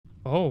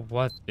Oh,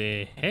 what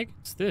the heck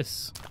is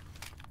this?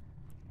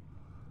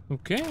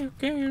 Okay,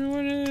 you know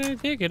what? I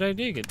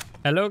dig it.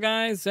 Hello,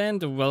 guys,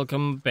 and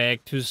welcome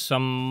back to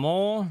some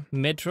more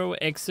Metro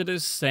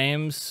Exodus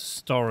Sam's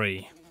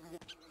story.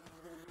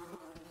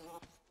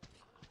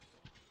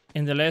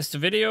 In the last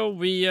video,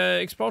 we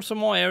explored some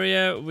more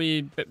area.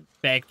 We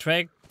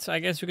backtracked, I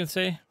guess you can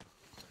say,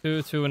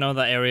 to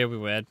another area we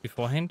were at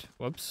beforehand.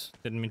 Whoops,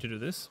 didn't mean to do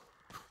this.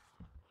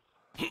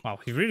 Wow,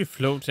 he really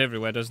floats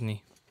everywhere, doesn't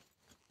he?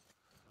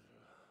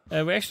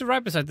 We're actually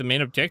right beside the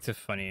main objective,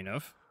 funny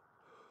enough.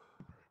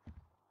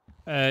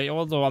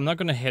 Although I'm not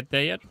gonna head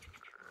there yet.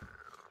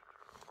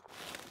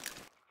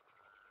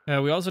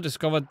 We also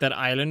discovered that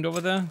island over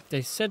there.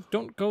 They said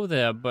don't go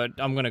there, but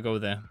I'm gonna go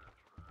there.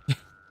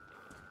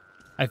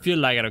 I feel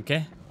like it,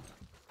 okay?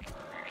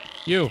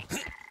 You.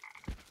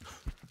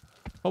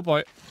 Oh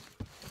boy.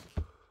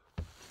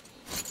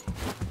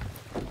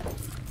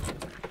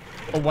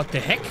 Oh, what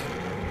the heck?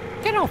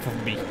 Get off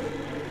of me.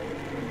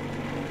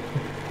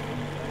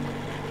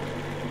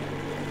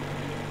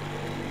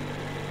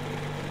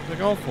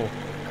 Like awful.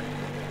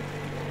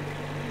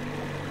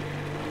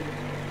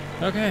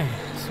 Okay,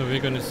 so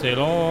we're gonna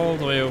sail all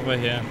the way over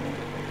here.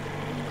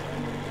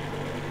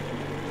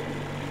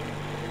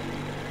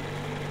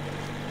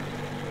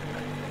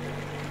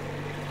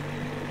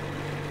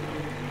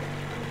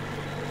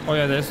 Oh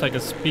yeah, there's like a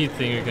speed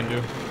thing you can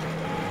do.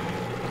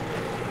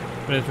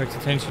 But it attracts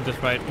attention, that's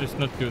right. Let's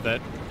not do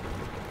that.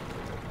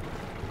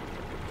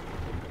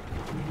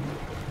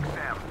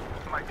 Sam,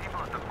 my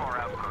people at the far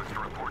outpost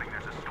are reporting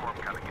there's a storm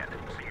coming in,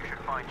 so you should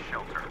find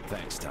shelter.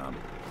 Thanks, Tom.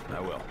 I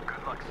will.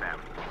 Good luck, Sam.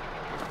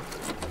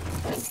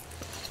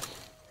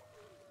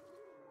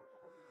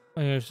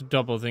 Oh, yeah, it's a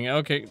double thing.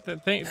 Okay,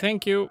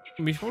 thank you.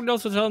 We should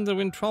also tell him that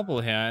we're in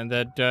trouble here and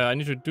that I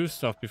need to do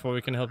stuff before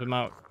we can help him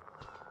out.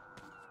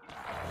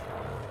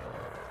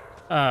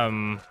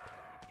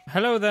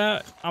 Hello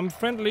there. I'm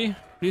friendly.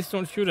 Please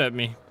don't shoot at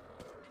me.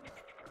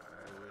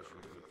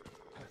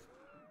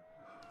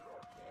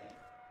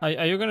 Are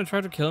you gonna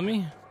try to kill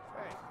me? Hey,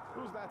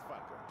 who's that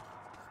fucker?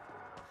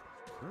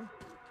 Huh?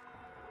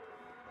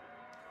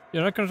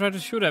 You're not gonna try to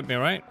shoot at me,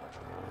 right?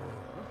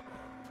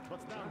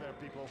 What's down there,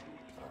 people?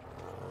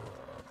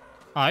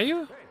 Are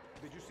you? Hey,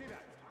 did you see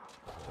that?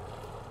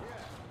 Yeah,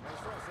 I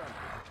saw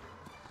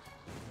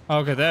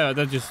something. Okay,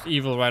 that's just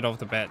evil right off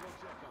the bat.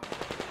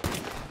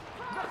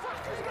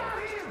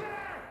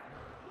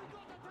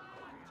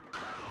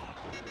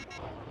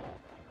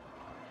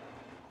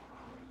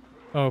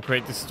 Oh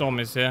great, the storm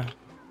is here.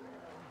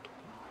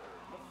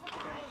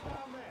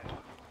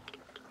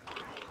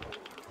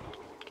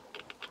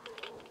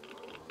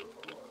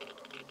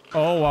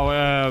 Oh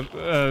wow,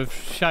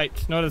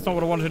 shite. No, that's not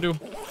what I wanted to do.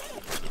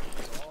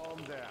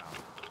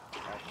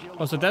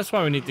 Oh, so that's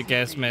why we need the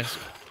gas mask.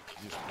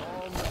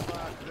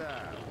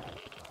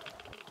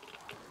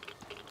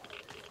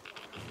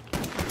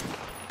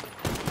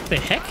 The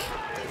heck?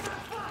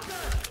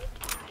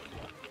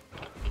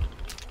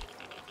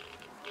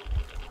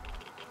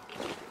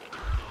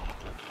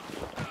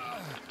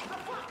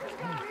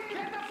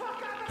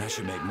 I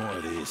should make more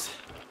of these.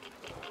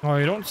 Oh,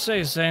 you don't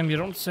say, Sam. You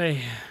don't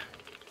say.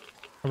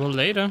 Well,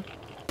 later.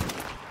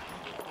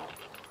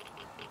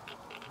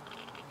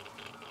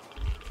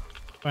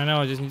 Right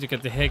now, I just need to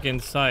get the heck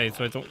inside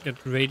so I don't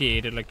get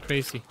radiated like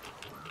crazy.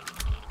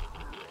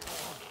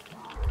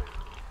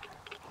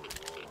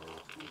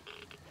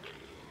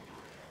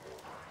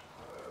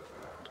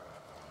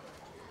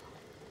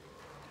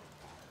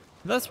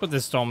 That's what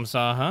the storms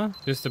are, huh?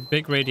 Just a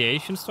big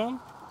radiation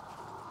storm?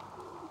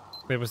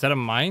 Wait, was that a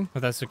mine? Oh,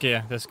 that's okay.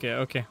 Yeah, that's okay.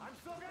 Okay.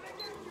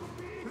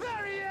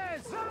 There he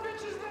is!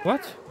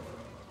 What?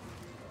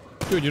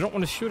 Dude, you don't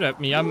want to shoot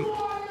at me.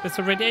 There's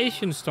a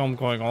radiation storm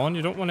going on.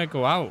 You don't want to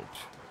go out.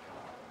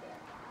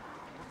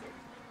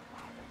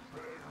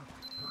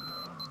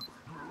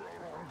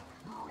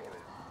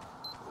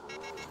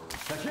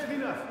 I can't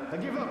enough. I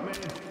give up, man.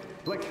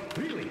 Like,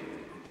 really?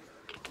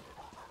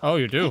 Oh,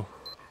 you do?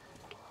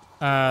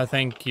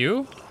 Thank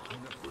you.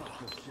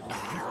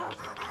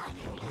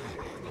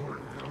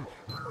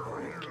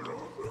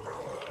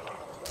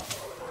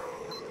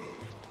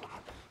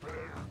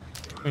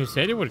 You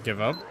said you would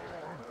give up.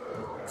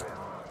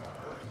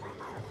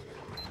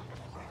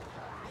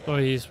 So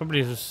he's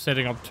probably just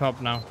sitting up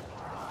top now.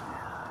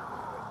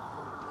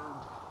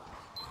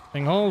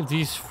 And all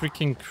these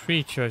freaking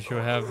creatures you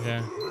have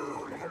here.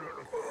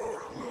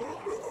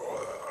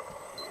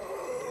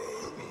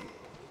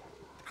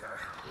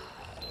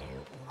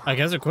 I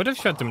guess I could have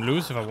shut them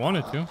loose if I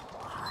wanted to.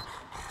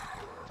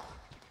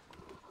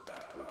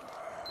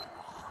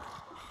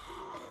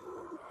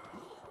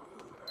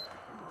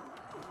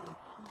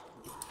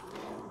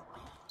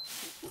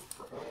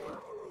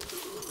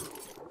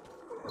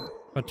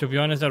 But to be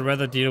honest, I'd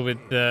rather deal with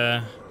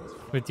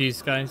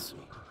these guys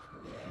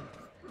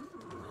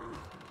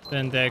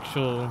than the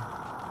actual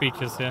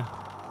creatures here.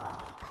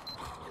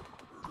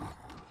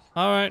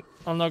 Alright,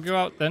 I'll knock you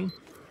out then.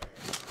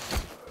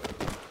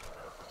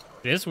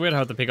 It is weird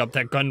how to pick up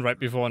that gun right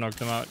before I knocked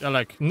them out. They're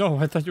like, no,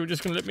 I thought you were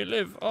just gonna let me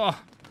live. Oh.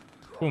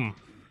 Boom.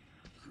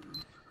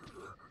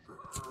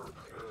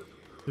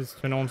 Let's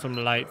turn on some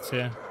lights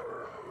here.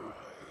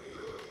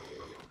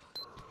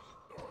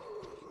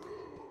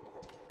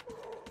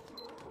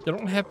 They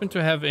don't happen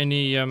to have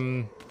any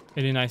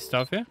nice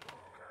stuff here.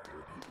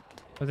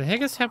 What the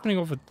heck is happening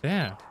over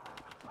there?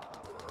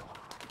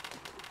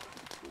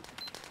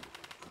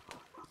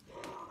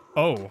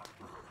 Oh.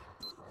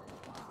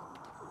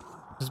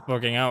 Just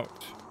bugging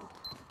out.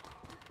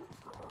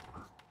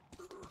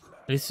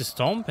 At least the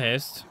storm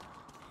passed.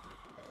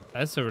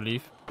 That's a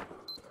relief.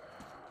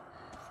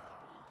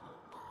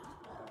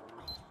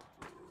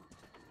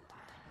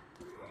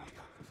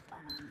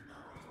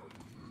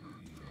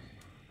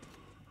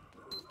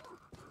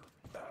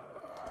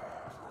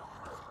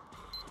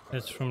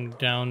 That's from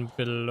down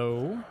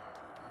below.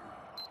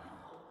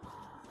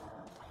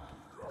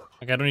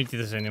 Okay, I don't need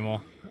this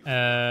anymore. Do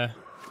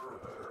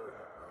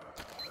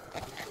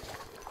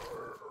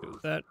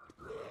that.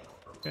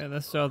 Okay,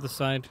 that's the other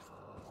side.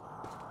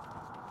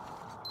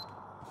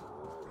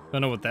 Don't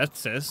know what that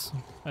says.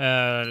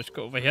 Let's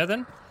go over here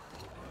then.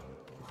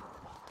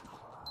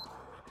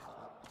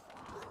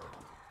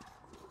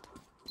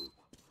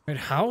 Wait,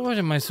 how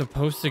am I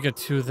supposed to get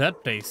to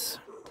that base?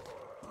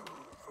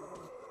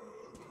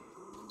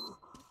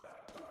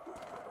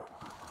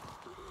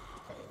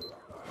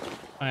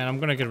 Alright, I'm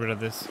gonna get rid of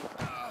this.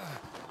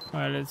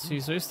 Alright, let's see.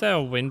 So is there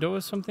a window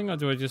or something? Or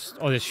do I just...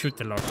 Oh, they shoot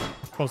the lock.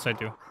 Of course I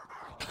do.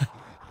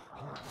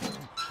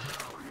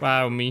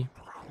 Wow, me.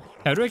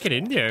 How do I get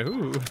in there?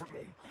 Ooh.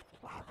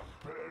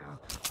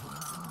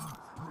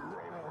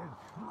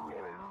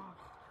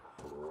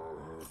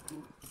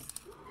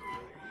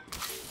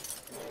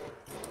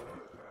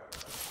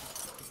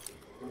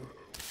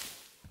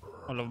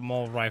 All of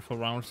more rifle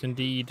rounds,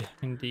 indeed.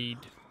 Indeed.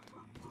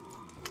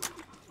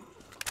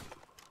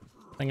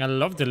 I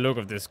love the look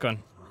of this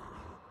gun.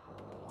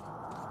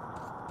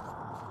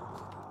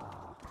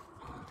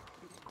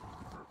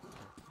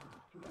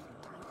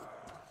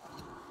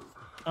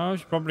 I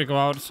should probably go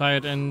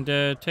outside and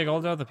take all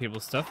the other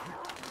people's stuff.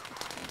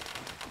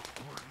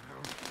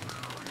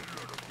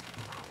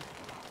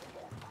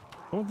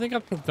 I don't think I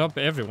picked up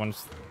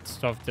everyone's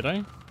stuff, did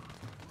I?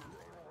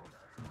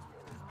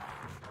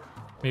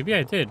 Maybe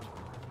I did.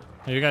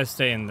 You guys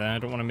stay in there. I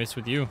don't want to mess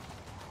with you.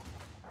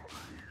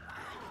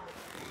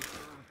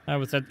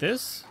 Was that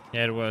this?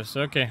 Yeah, it was.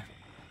 Okay.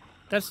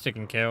 That's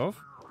taken care of.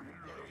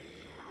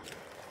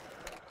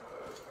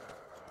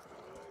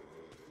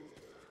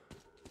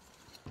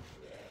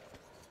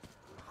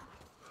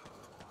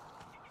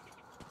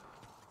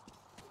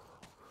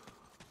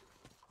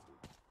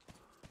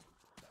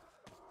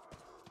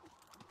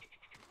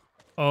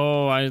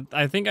 Oh,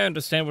 I think I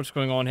understand what's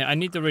going on here. I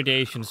need the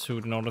radiation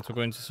suit in order to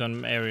go into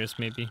some areas,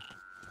 maybe.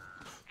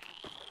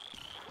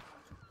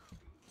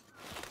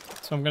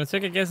 So I'm gonna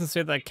take a guess and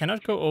say that I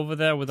cannot go over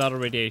there without a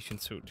radiation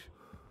suit.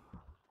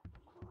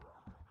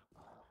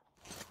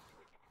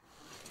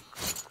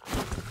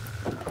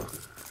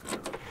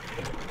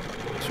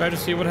 Try to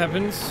see what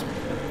happens.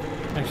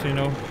 Actually,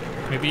 no.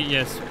 Maybe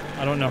yes.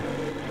 I don't know.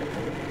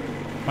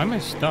 Why am I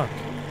stuck?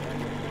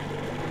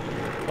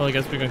 Well, I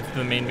guess we're going to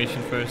the main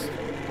mission first.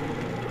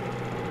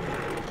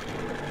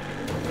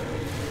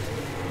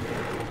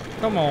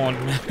 Come on.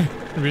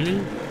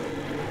 Really?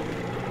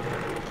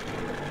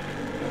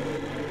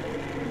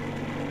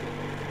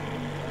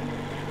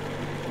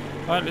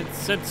 Alright, let's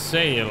set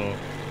sail.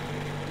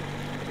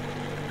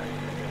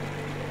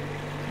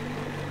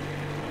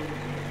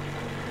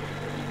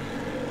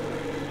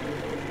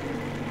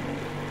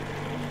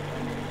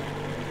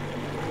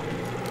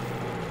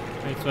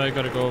 Wait, so I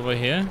gotta go over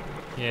here?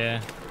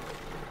 Yeah.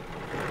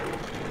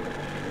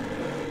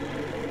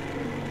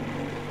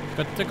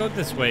 Got to go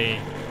this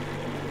way.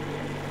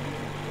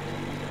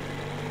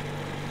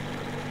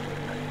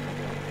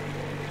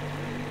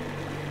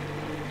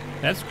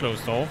 That's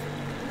closed off.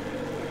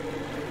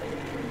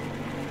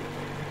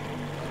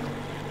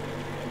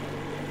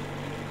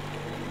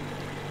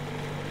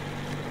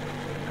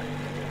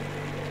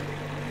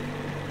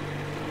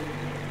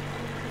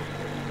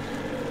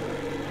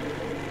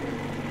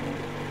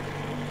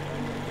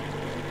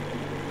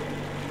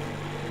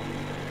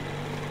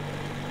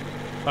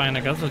 Fine,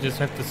 I guess I'll just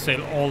have to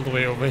sail all the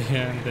way over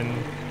here and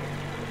then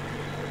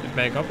get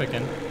back up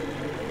again.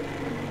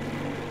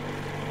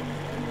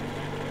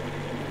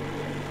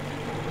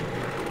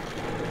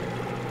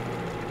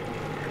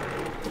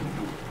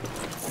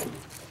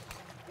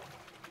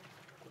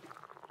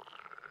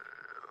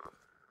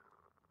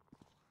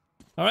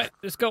 Alright,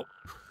 let's go.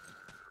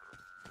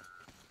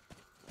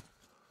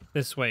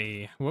 This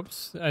way.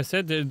 Whoops. I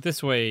said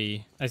this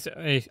way. I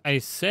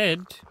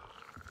said...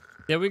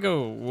 There we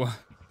go.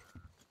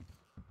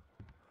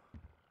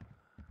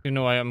 You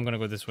know, I'm gonna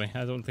go this way.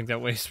 I don't think that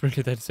way is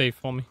really that safe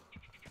for me.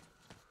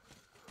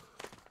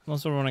 I'm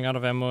also running out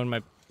of ammo in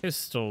my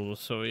pistol,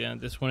 so yeah,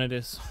 this one it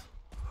is.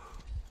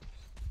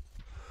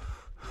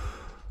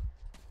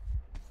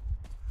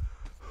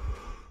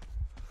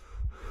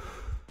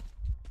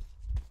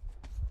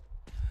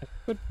 I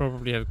could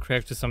probably have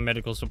crafted some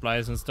medical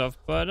supplies and stuff,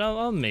 but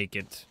I'll make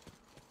it.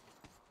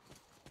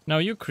 Now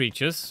you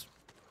creatures.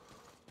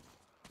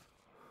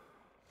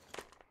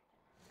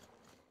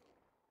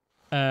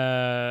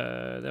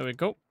 There we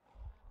go.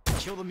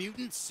 Kill the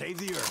mutants, save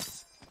the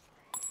Earth.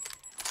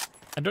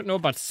 I don't know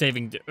about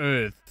saving the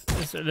Earth.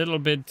 It's a little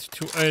bit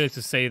too early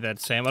to say that,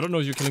 Sam. I don't know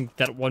if you think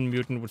that one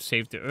mutant would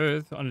save the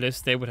Earth,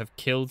 unless they would have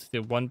killed the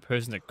one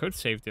person that could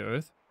save the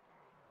Earth.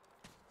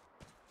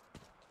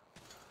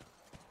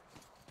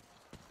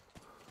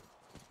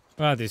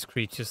 Where are these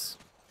creatures?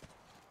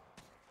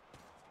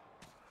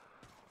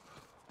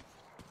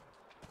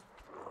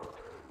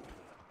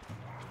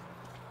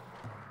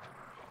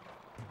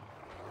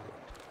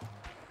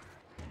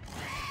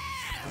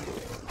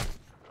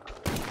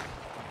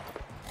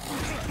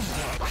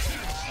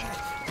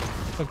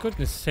 For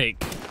goodness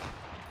sake.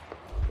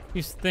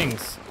 These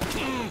things.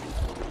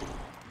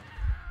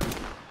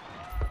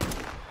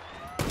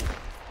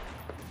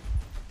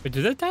 But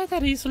did they die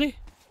that easily?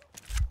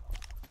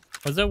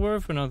 Was that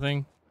worth or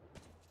nothing?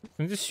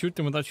 Can I just shoot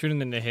them without shooting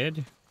them in the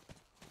head?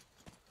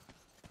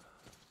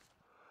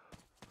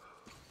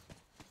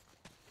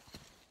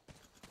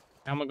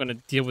 How am I gonna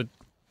deal with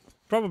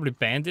probably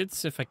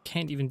bandits if I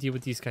can't even deal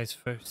with these guys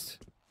first?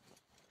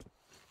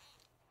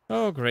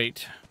 Oh,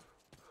 great.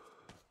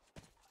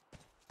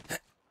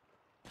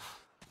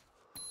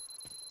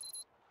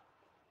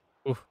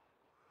 Ooh,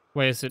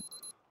 where is it?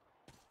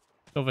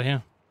 It's over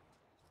here.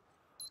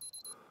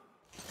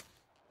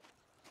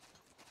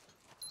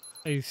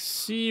 I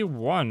see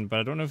one, but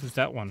I don't know if it's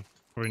that one.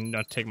 Or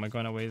not take my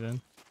gun away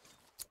then.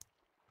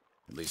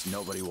 At least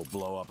nobody will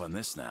blow up on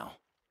this now.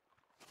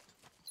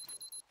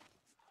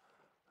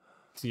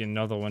 See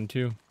another one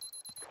too.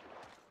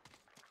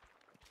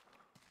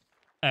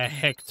 A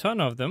heck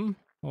ton of them.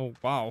 Oh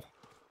wow.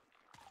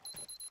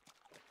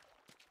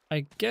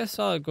 I guess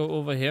I'll go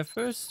over here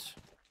first.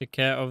 Take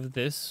care of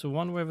this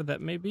one, wherever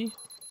that may be.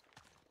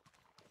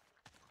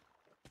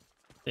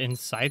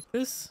 Inside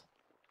this?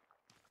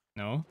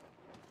 No.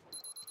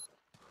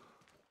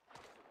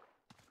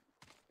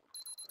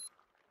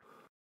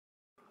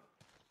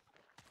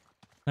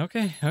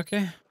 Okay,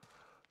 okay.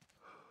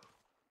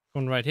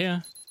 One right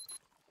here.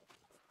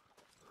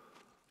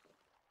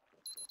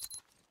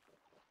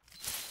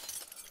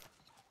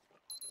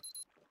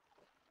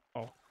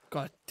 Oh,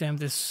 god damn,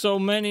 there's so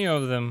many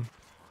of them.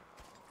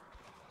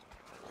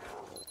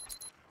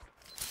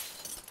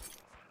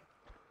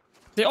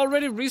 They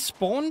already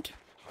respawned?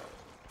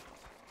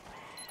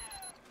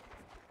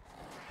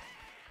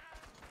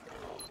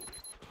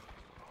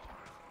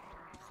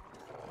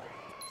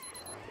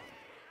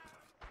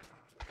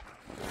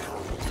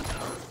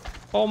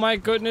 Oh my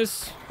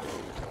goodness.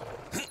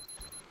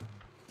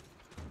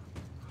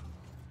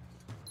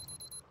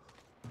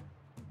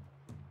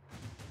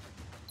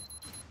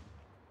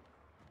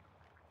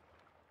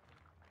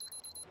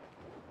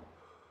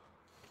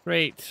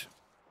 Great.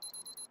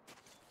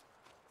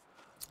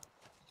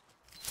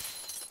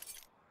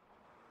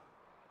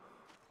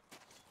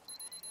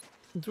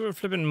 Do a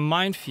flipping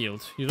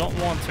minefield. You don't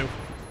want to.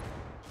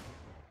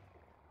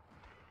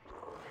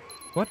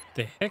 What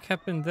the heck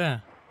happened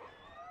there?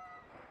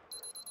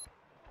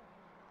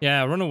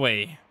 Yeah, run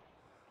away.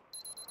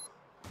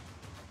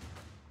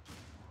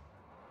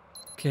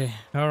 Okay,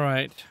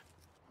 alright.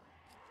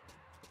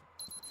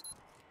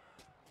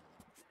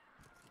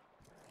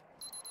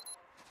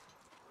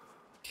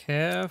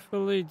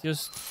 Carefully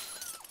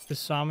just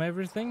disarm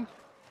everything.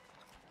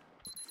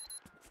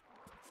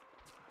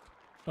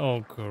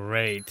 Oh,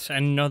 great.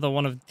 Another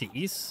one of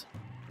these?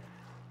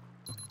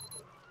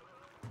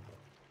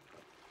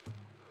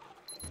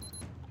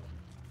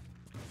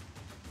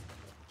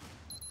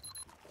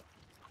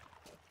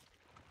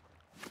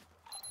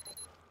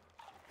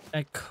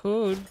 I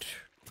could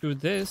do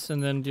this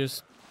and then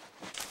just...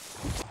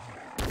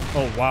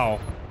 Oh, wow.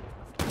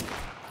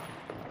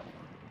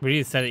 Really,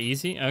 is that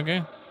easy?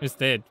 Okay, it's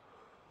dead.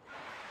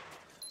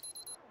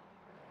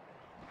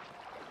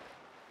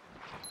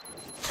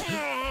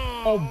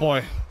 Oh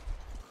boy.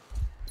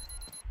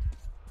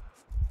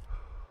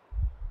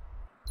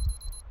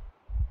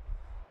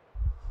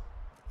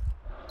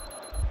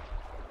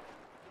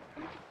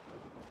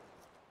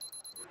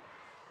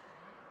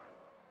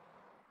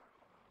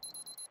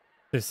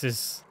 This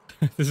is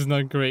this is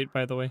not great,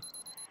 by the way.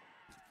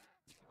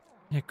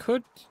 I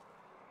could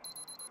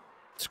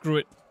screw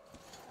it.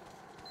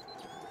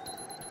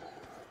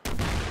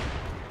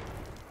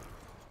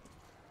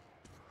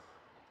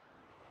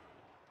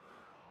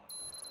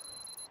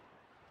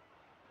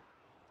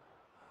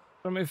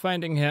 What am I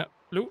finding here?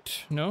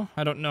 Loot? No,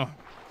 I don't know.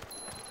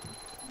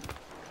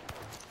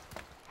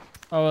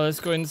 Oh, well, let's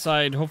go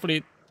inside.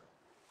 Hopefully.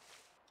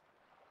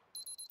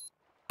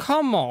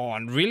 Come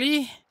on,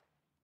 really?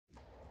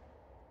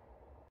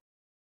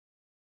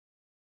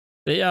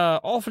 They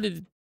are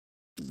awfully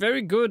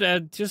very good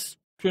at just,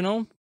 you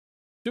know,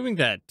 doing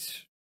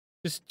that.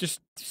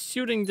 Just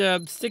shooting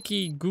the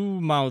sticky goo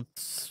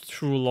mouths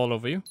through all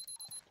over you.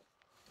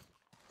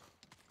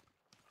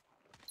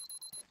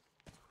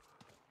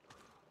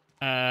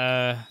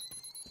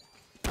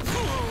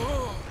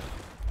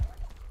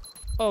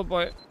 Oh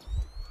boy.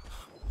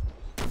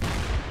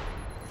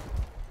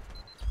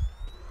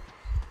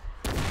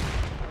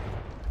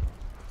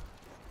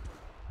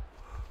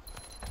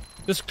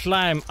 Just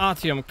climb,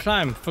 Artyom,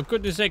 climb. For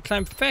goodness sake,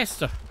 climb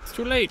faster. It's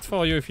too late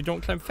for you if you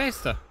don't climb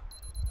faster.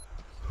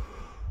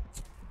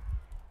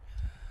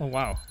 Oh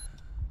wow.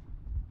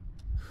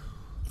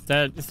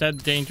 Is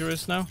that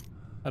dangerous now?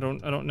 I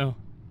don't know.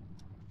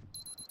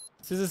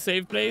 Is this a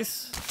safe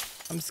place?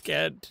 I'm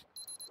scared.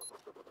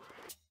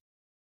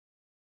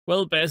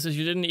 Well, Bessus,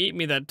 you didn't eat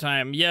me that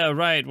time. Yeah,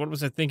 right. What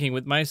was I thinking?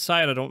 With my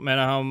side, I don't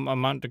matter how I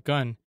mount the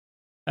gun.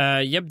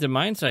 Yep, the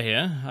mines are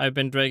here. I've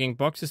been dragging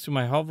boxes to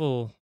my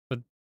hovel for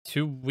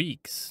 2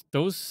 weeks.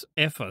 Those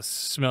effers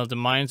smell the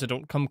mines, so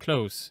don't come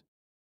close.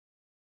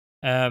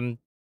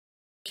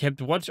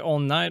 Kept watch all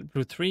night,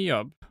 blew 3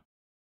 up.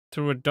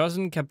 Through a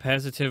dozen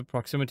capacitive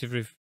proximity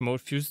remote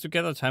fused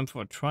together, time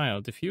for a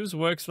trial. The fuse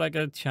works like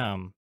a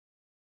charm.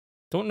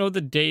 Don't know the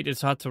date,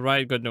 it's hard to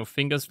write, got no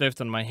fingers left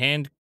on my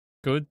hand.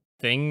 Good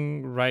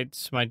thing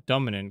writes my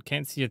dominant.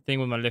 Can't see a thing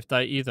with my left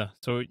eye either,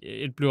 so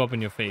it blew up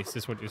in your face,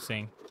 is what you're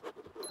saying.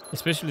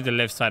 Especially the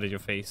left side of your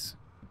face.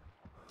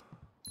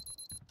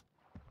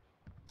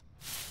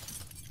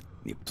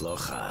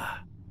 Неплохо.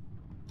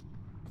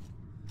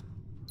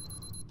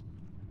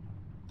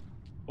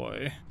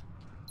 Boy.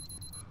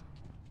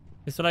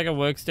 Is there like a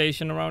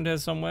workstation around here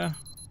somewhere?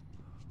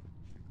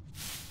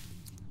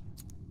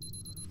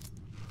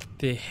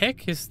 The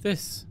heck is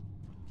this?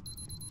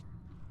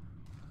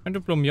 Trying to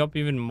blow me up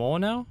even more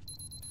now?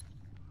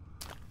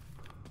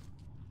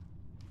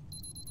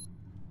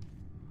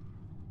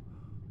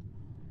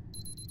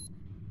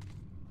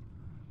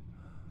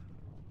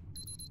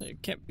 You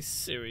can't be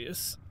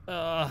serious.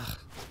 Ugh.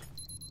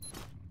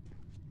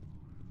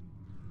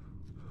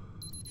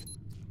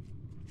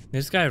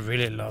 This guy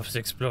really loves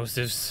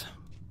explosives.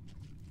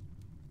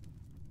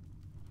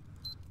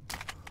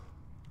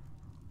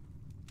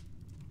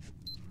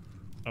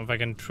 I don't know if I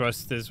can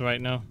trust this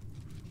right now.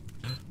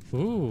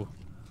 Ooh.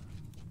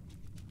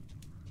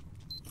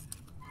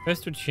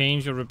 Press to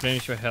change or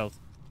replenish your health.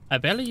 I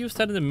barely used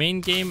that in the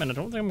main game, and I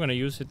don't think I'm gonna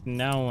use it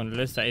now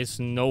unless there is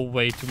no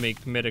way to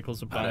make medical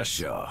supplies.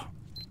 Хорошо.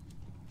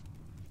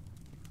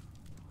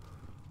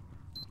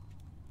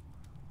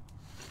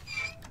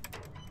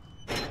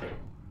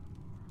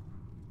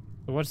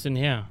 So what's in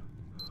here?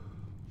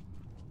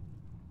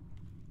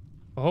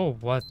 Oh,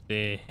 what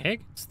the heck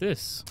is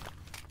this?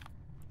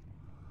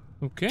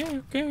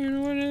 Okay, you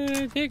know what?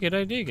 I dig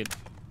it.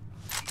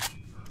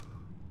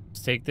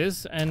 Let's take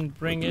this and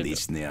bring it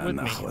with me.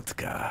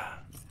 Находка.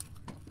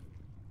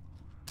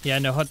 Yeah,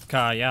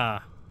 nahodka, yeah.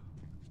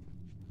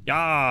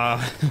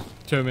 Yeah!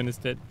 German is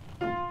dead.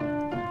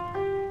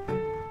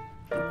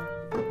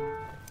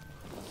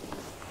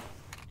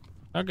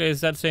 Okay,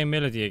 it's that same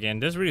melody again.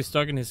 That's really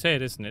stuck in his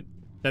head, isn't it?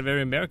 Is that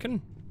very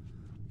American?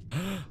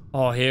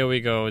 Oh, here we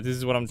go. This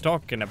is what I'm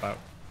talking about.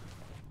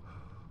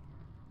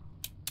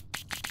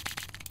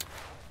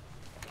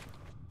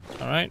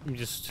 Alright,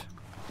 just...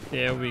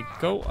 There we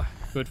go.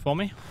 Good for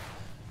me.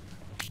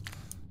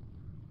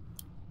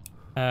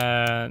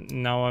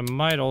 Now I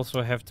might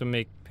also have to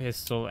make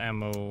pistol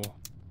ammo.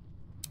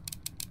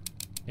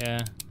 Yeah.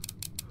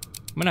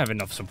 I'm gonna have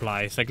enough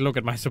supplies. Like, look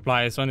at my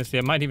supplies. Honestly,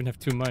 I might even have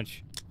too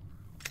much.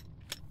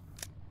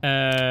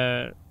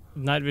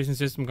 Night vision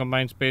system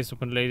combines based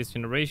upon latest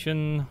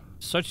generation.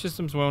 Such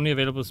systems were only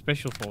available to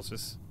special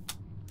forces.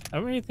 I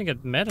don't really think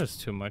it matters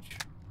too much.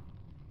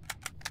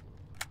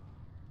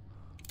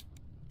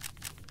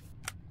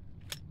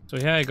 So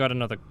here I got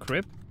another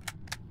grip.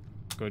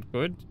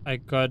 Good. I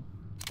got...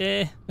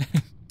 Come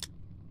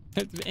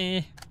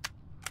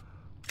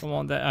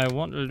on, that I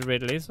want a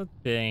red laser.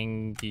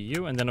 Thank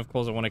you. And then of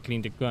course I want to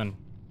clean the gun.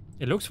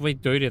 It looks way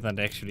dirtier than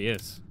it actually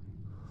is.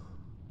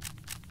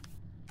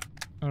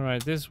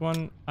 Alright, this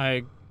one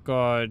I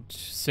got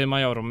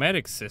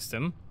semi-automatic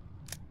system.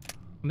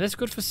 That's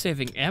good for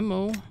saving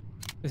ammo.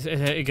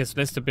 It gets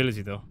less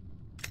stability though.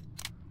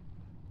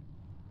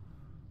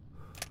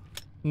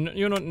 No,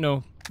 you don't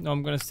know. No,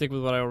 I'm gonna stick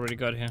with what I already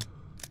got here.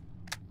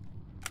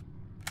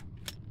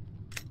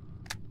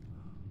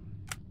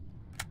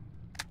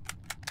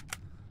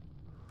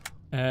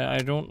 I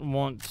don't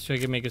want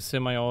to make a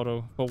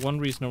semi-auto for one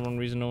reason and one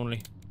reason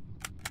only.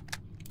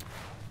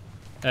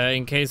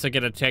 In case I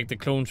get attacked at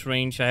close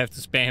range, I have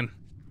to spam.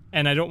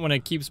 And I don't want to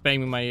keep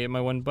spamming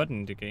my one button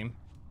in the game.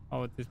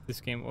 Oh,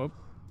 this game... Oh.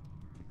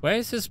 Where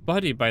is his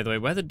body, by the way?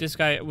 Where did this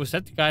guy... Was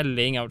that the guy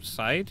laying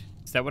outside?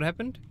 Is that what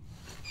happened?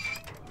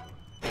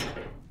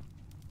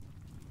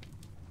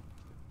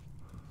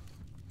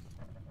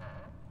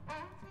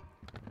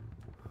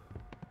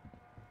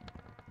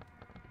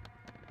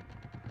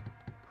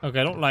 Okay,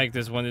 I don't like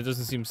this one. It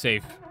doesn't seem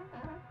safe.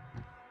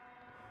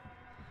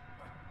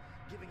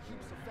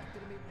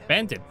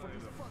 Bandit.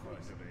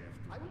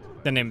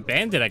 Then in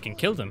Bandit, I can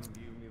kill them. It's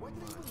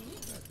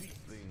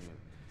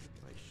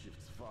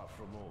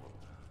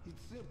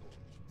simple.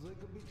 They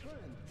could be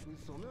trained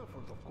with some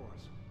effort, of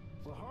course.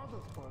 The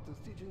hardest part is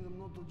teaching them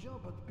not to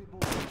jump at people.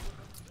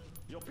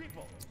 Yo,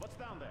 people, what's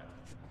down there?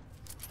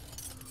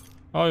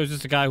 Oh, it was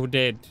just a guy who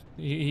died.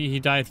 He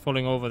died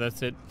falling over,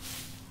 that's it.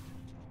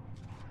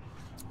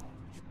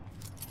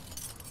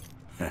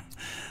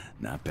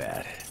 Not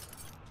bad.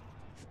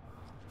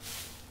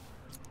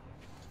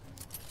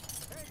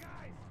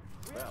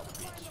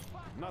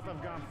 Not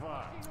have gone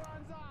far.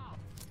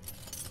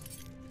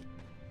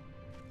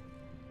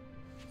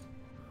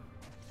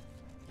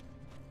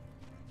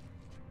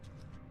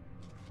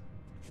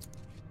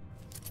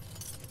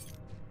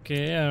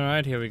 Okay,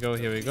 alright, here we go,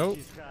 here we go.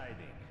 He's hiding.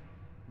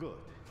 Good.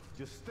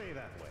 Just stay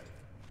that way.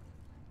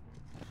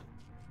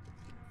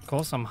 Of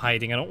course I'm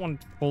hiding. I don't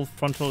want full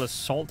frontal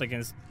assault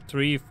against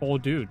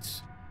 3-4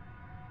 dudes.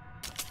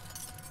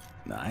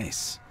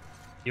 Nice.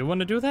 You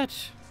want to do that?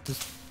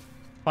 Just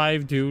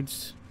 5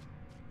 dudes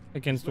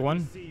against Let me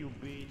one? see you,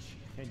 bitch,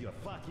 and you're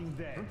fucking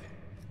dead.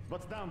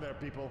 What's down there,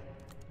 people?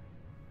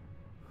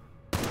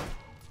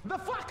 The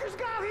fuckers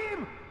got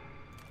him!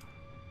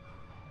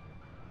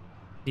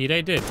 Indeed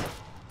I did.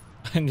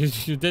 And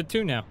you did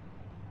too now.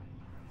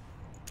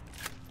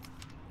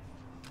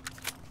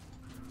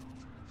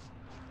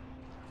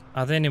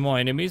 Are there any more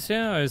enemies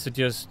here, or is it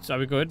just... are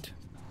we good?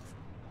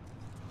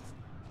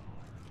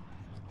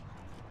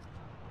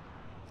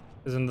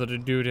 There's another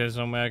dude here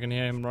somewhere. I can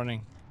hear him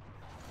running.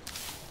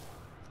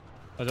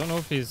 I don't know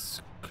if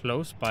he's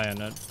close by or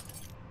not.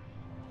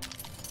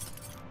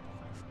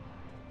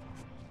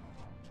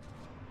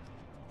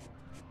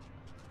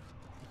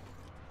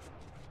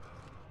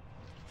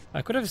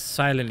 I could have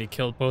silently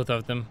killed both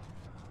of them.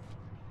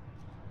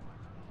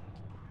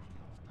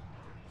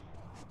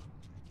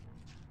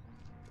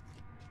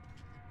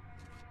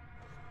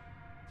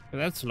 But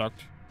that's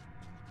locked.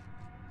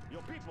 Yo,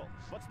 people,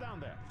 what's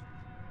down there?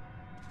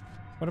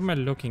 What am I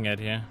looking at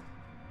here?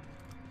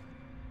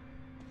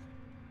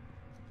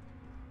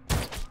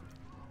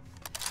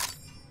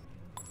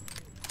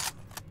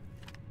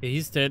 Okay,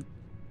 he's dead.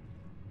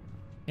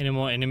 Any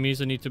more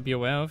enemies I need to be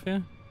aware of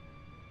here?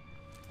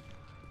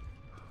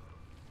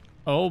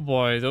 Oh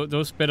boy,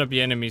 those better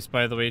be enemies,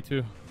 by the way,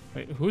 too.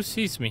 Wait, who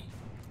sees me?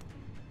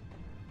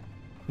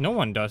 No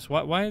one does.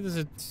 Why does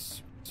it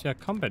share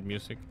combat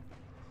music?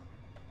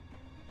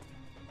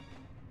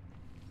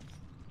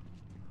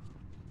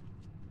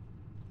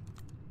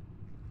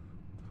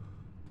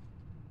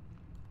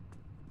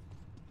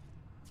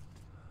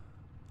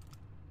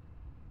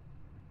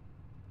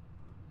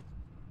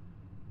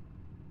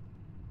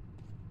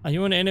 Are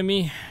you an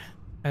enemy?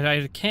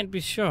 I can't be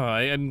sure.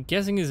 I'm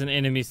guessing he's an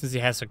enemy since he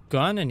has a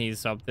gun and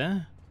he's up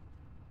there.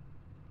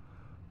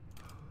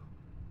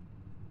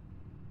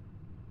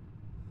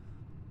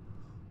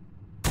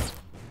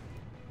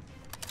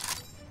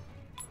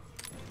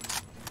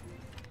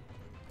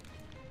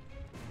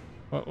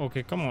 Oh,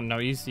 okay, come on now,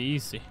 easy,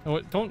 easy.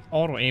 Oh, don't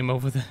auto aim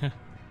over there.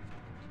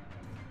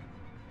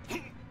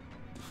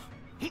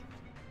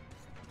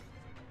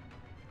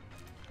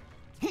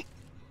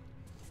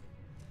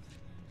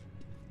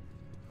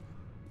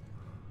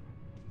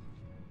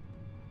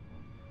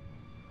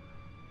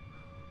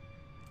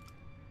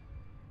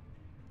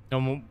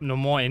 No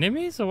more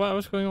enemies, or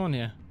what's going on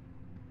here?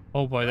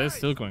 Oh boy, that's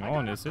still going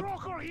on, is it?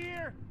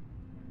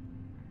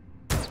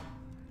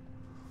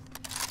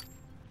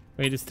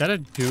 Wait, is that a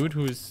dude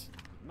who's...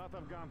 Not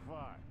have gone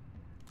far.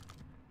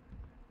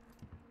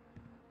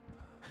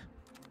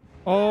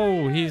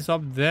 Oh, he's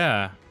up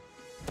there.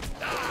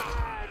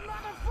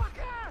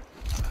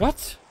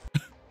 What?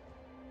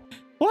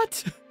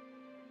 What?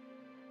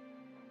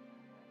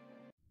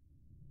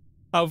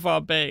 How far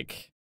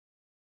back?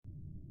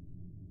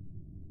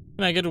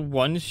 Can I get a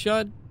one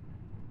shot?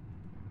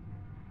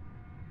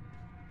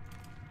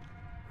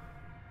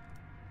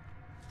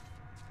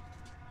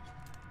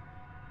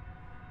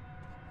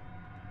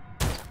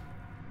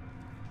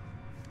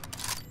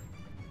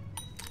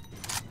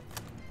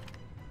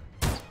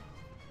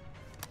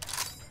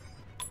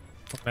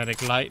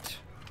 Automatic light.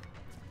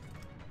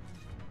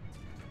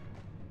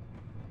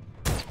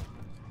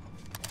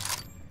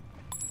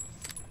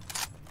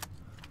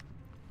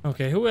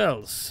 Okay, who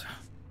else?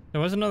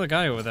 There was another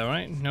guy over there,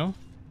 right? No?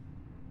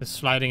 Just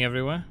sliding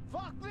everywhere.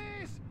 Fuck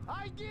this!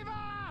 I give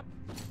up!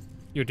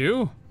 You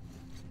do?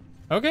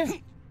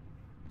 Okay.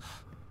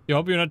 You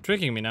hope you're not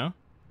tricking me now.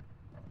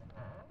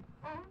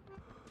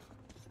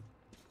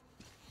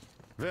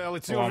 Well,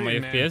 it's Oh, your my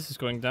ring, FPS man. is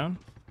going down.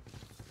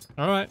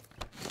 Alright.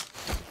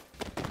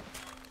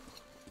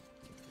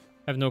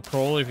 Have no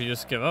crawl if you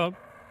just give up.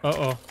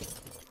 Uh-oh.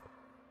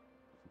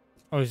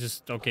 Oh, it's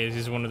just... okay, this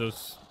is one of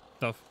those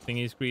stuff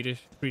thingies,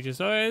 creatures.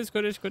 Oh, yeah, it's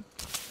good, it's good.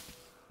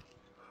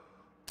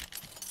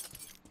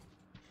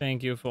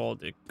 Thank you for all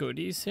the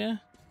goodies here.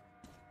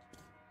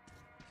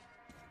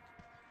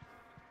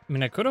 I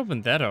mean, I could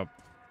open that up,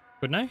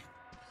 couldn't I?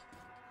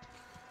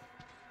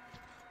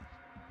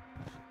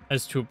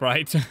 That's too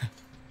bright.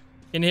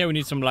 In here we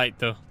need some light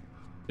though.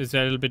 It's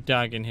a little bit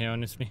dark in here,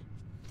 honestly.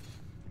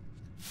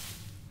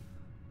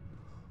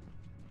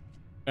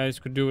 Guys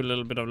could do a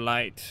little bit of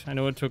light. I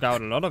know it took out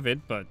a lot of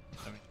it, but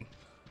I mean,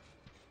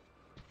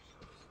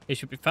 it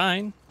should be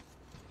fine.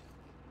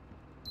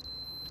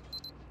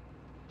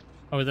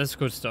 Oh, that's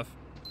good stuff.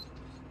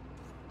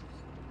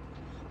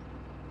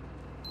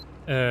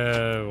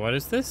 What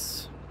is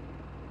this?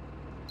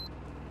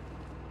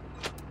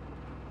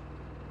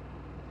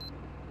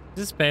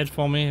 This is bad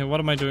for me.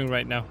 What am I doing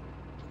right now?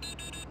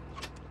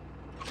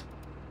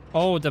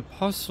 Oh, the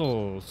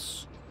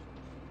puzzles.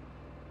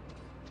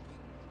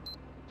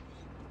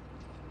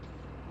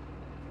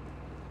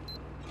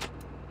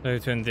 So I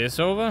turn this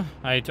over.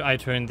 I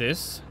turn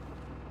this.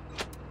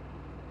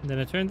 And then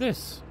I turn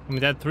this. I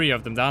mean, there are 3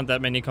 of them. There aren't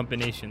that many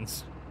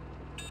combinations.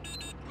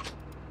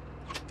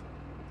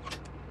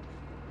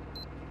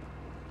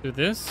 Do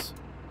this.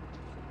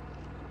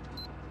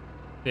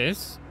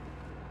 This.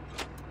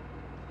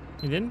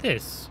 And then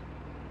this.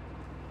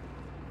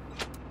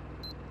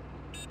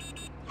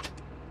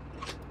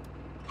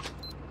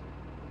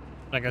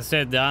 Like I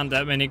said, there aren't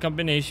that many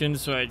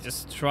combinations, so I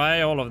just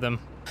try all of them.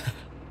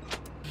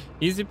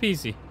 Easy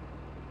peasy.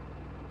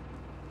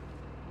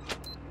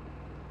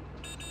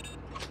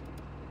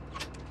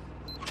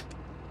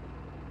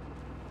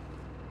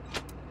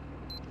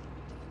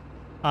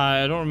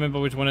 I don't remember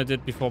which one I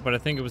did before, but I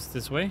think it was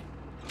this way.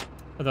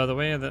 Or the other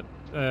way,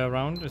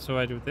 around. So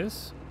I do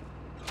this.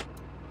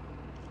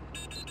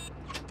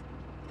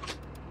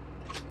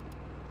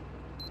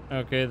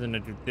 Okay, then I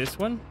do this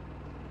one.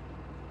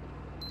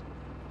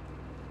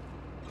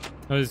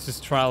 Oh, it's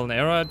just trial and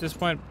error at this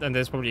point, and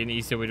there's probably an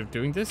easier way of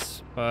doing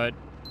this, but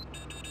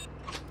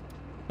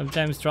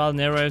sometimes trial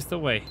and error is the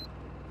way.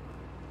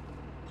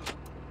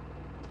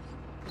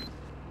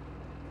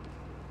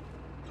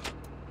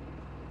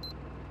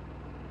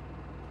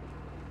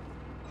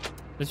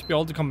 This should be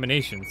all the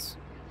combinations.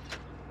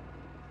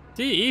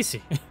 See,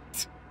 easy.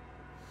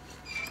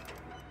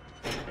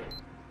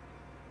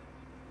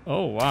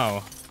 Oh,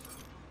 wow.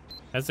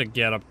 That's a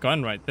get-up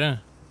gun right there.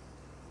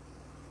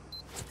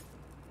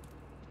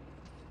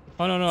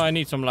 Oh, no, I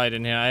need some light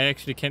in here. I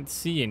actually can't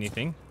see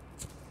anything.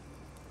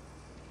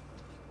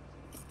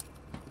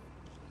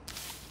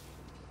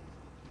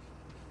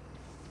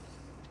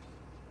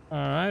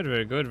 Alright,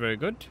 very good, very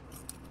good.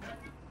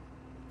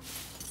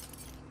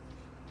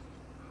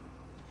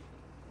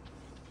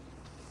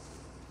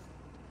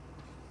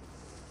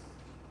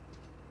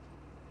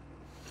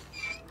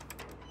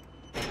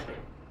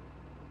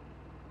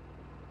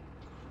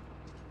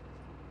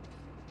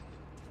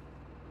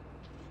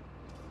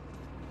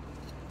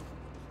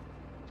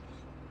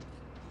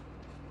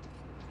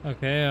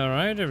 Okay,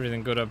 alright,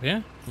 everything good up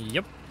here?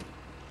 Yep.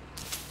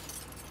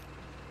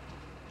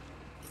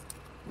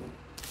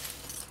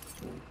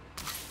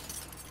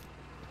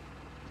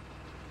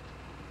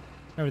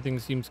 Everything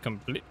seems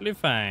completely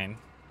fine.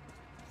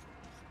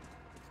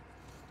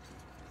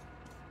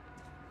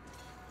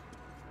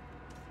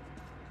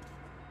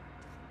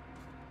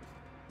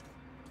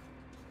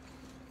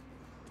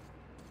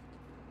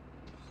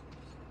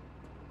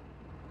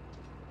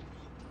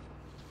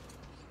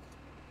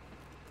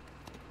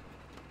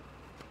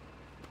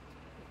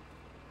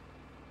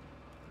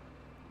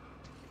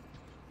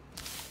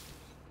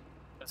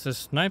 It's a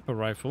sniper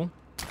rifle.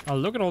 I'll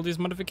look at all these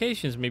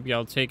modifications. Maybe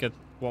I'll take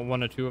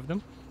one or 2 of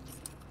them.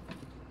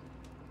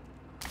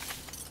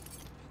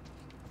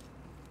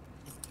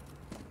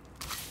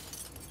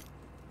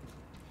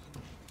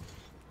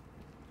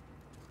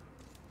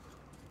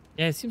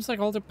 Yeah, it seems like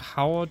all the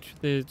power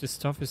to the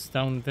stuff is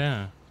down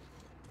there.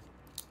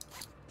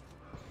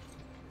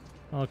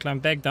 I'll climb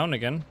back down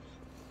again.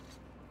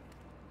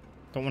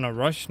 Don't want to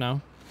rush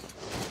now.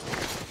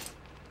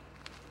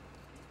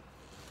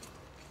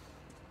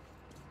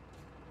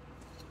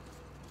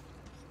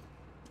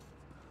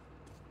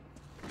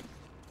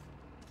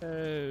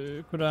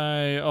 Could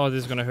I... Oh,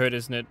 this is gonna hurt,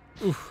 isn't it?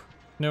 Oof.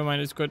 Never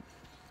mind, it's good.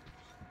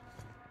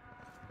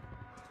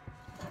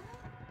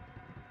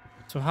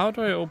 So how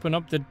do I open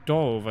up the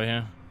door over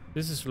here?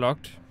 This is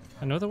locked.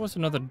 I know there was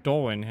another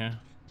door in here.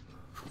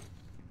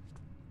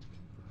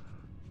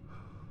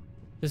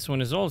 This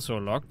one is also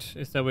locked.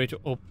 Is there a way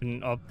to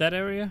open up that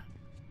area?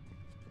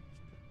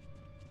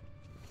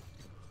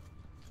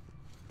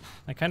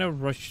 I kind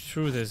of rushed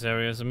through this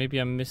area, so maybe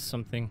I missed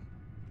something.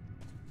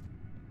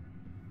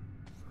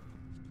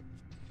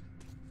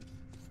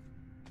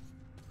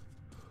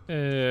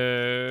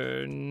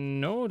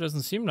 No,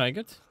 doesn't seem like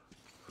it.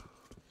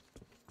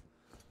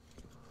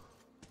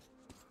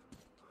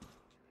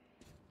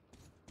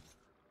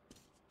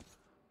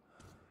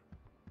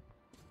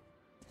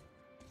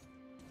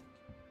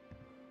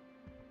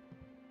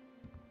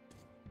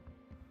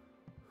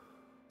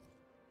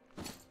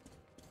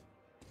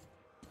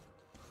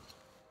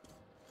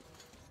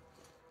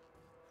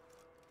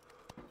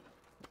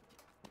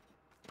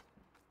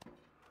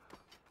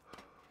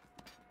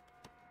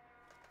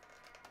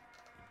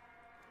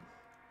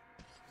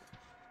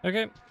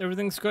 Okay,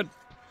 everything's good.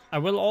 I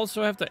will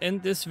also have to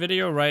end this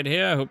video right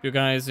here. I hope you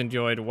guys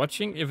enjoyed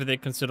watching. If they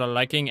consider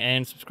liking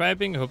and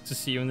subscribing, I hope to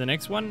see you in the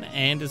next one.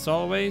 And as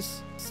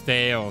always,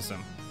 stay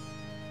awesome.